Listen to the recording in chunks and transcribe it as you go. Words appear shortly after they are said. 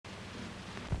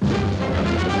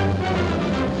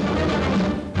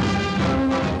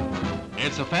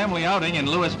a family outing in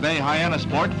Lewis Bay,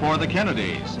 Hyannisport for the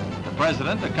Kennedys. The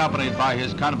president, accompanied by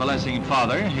his convalescing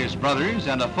father, his brothers,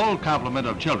 and a full complement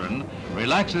of children,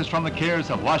 relaxes from the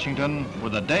cares of Washington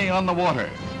with a day on the water.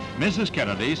 Mrs.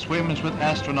 Kennedy swims with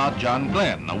astronaut John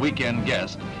Glenn, a weekend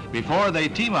guest, before they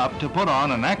team up to put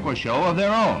on an aqua show of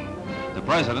their own. The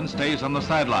president stays on the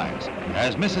sidelines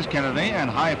as Mrs. Kennedy and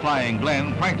high-flying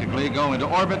Glenn practically go into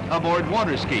orbit aboard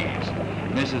water skis.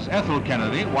 Mrs. Ethel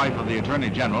Kennedy, wife of the Attorney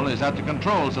General, is at the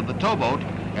controls of the towboat,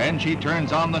 and she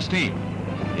turns on the steam.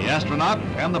 The astronaut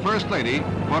and the First Lady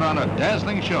put on a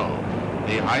dazzling show,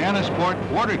 the Hyannisport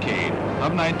Watercade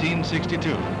of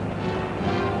 1962.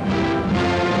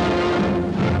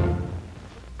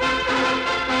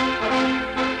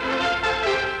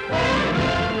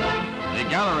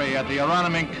 Gallery at the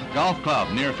Arnold Golf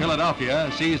Club near Philadelphia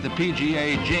sees the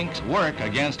P.G.A. Jinx work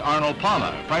against Arnold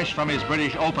Palmer, fresh from his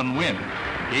British Open win.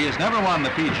 He has never won the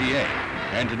P.G.A.,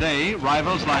 and today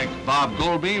rivals like Bob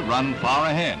Goulby run far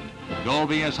ahead.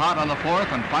 Goulby is hot on the fourth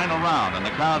and final round, and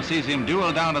the crowd sees him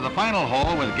duel down to the final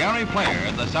hole with Gary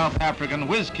Player, the South African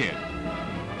whiz kid.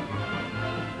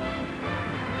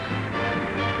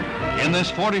 In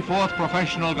this 44th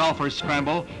professional golfers'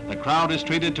 scramble, the crowd is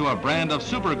treated to a brand of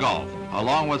super golf,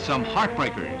 along with some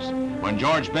heartbreakers. When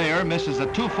George Bayer misses a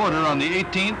two-footer on the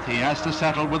 18th, he has to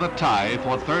settle with a tie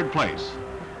for third place.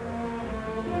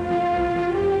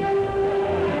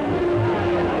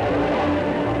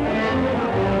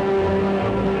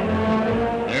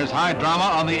 There's high drama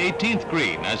on the 18th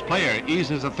green as Player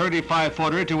eases a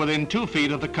 35-footer to within 2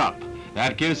 feet of the cup.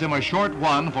 That gives him a short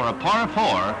one for a par 4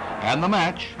 and the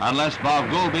match, unless Bob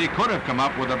Goulby could have come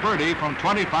up with a birdie from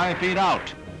 25 feet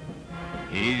out.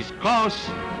 He's close,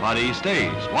 but he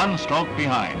stays 1 stroke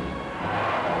behind.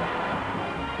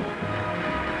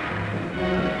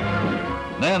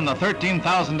 Then the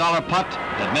 $13,000 putt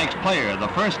that makes Player the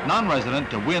first non-resident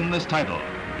to win this title.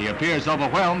 He appears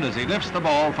overwhelmed as he lifts the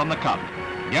ball from the cup.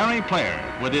 Gary Player,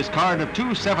 with his card of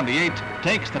 278,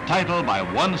 takes the title by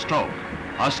 1 stroke.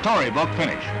 A storybook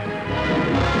finish.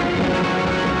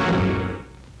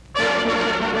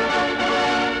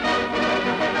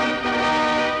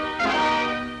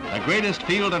 The greatest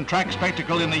field and track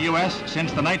spectacle in the U.S.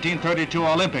 since the 1932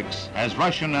 Olympics, as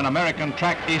Russian and American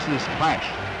track aces clash.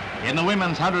 In the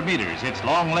women's 100 meters, it's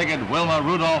long-legged Wilma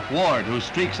Rudolph Ward who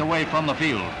streaks away from the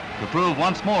field to prove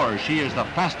once more she is the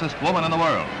fastest woman in the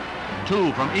world.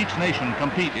 2 from each nation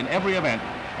compete in every event,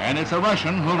 and it's a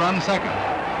Russian who runs second.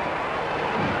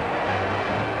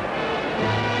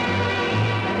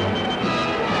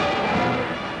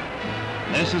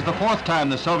 This is the 4th time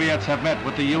the Soviets have met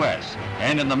with the U.S.,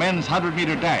 and in the men's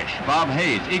 100-meter dash, Bob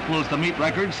Hayes equals the meet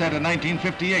record set in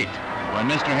 1958. When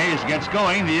Mr. Hayes gets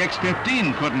going, the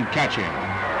X-15 couldn't catch him.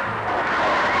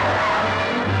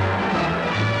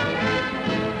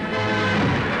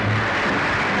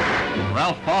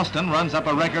 Ralph Boston runs up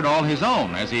a record all his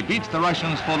own as he beats the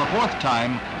Russians for the 4th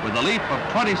time with a leap of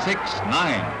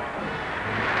 26.9.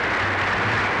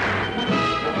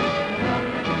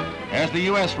 As the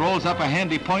U.S. rolls up a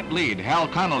handy point lead, Hal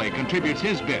Connely contributes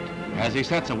his bit as he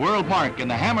sets a world mark in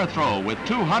the hammer throw with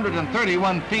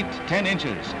 231 feet 10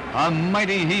 inches. A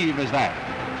mighty heave is that.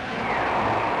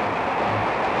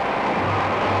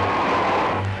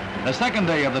 The second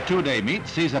day of the 2-day meet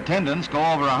sees attendance go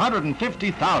over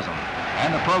 150,000,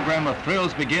 and the program of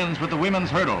thrills begins with the women's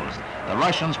hurdles. The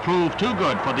Russians prove too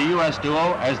good for the U.S.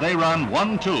 duo as they run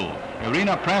 1-2.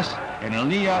 Irina Press and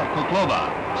Ilya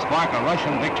Kuklova spark a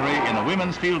Russian victory in the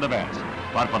women's field events.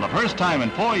 But for the first time in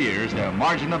 4 years, their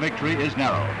margin of victory is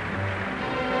narrow.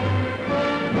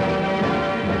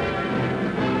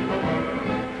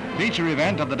 Feature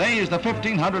event of the day is the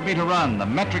 1,500-meter run, the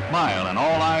metric mile, and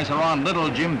all eyes are on little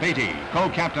Jim Beatty,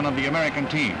 co-captain of the American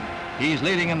team. He's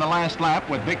leading in the last lap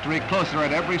with victory closer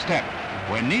at every step.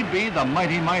 When need be, the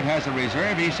mighty mite has a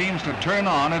reserve he seems to turn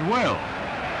on at will.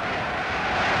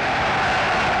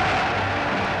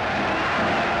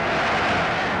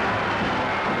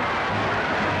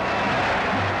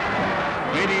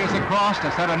 Beatty is across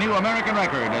to set a new American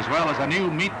record as well as a new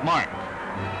meet mark.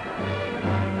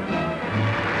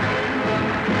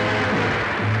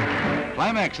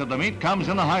 Climax of the meet comes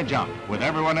in the high jump. With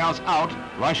everyone else out,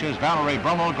 Russia's Valerie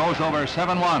Brummel goes over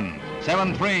 7-1,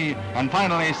 7-3, and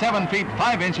finally 7 feet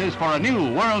 5 inches for a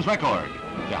new world's record.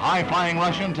 The high-flying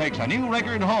Russian takes a new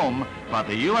record home, but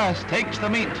the U.S. takes the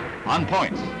meet on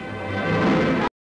points.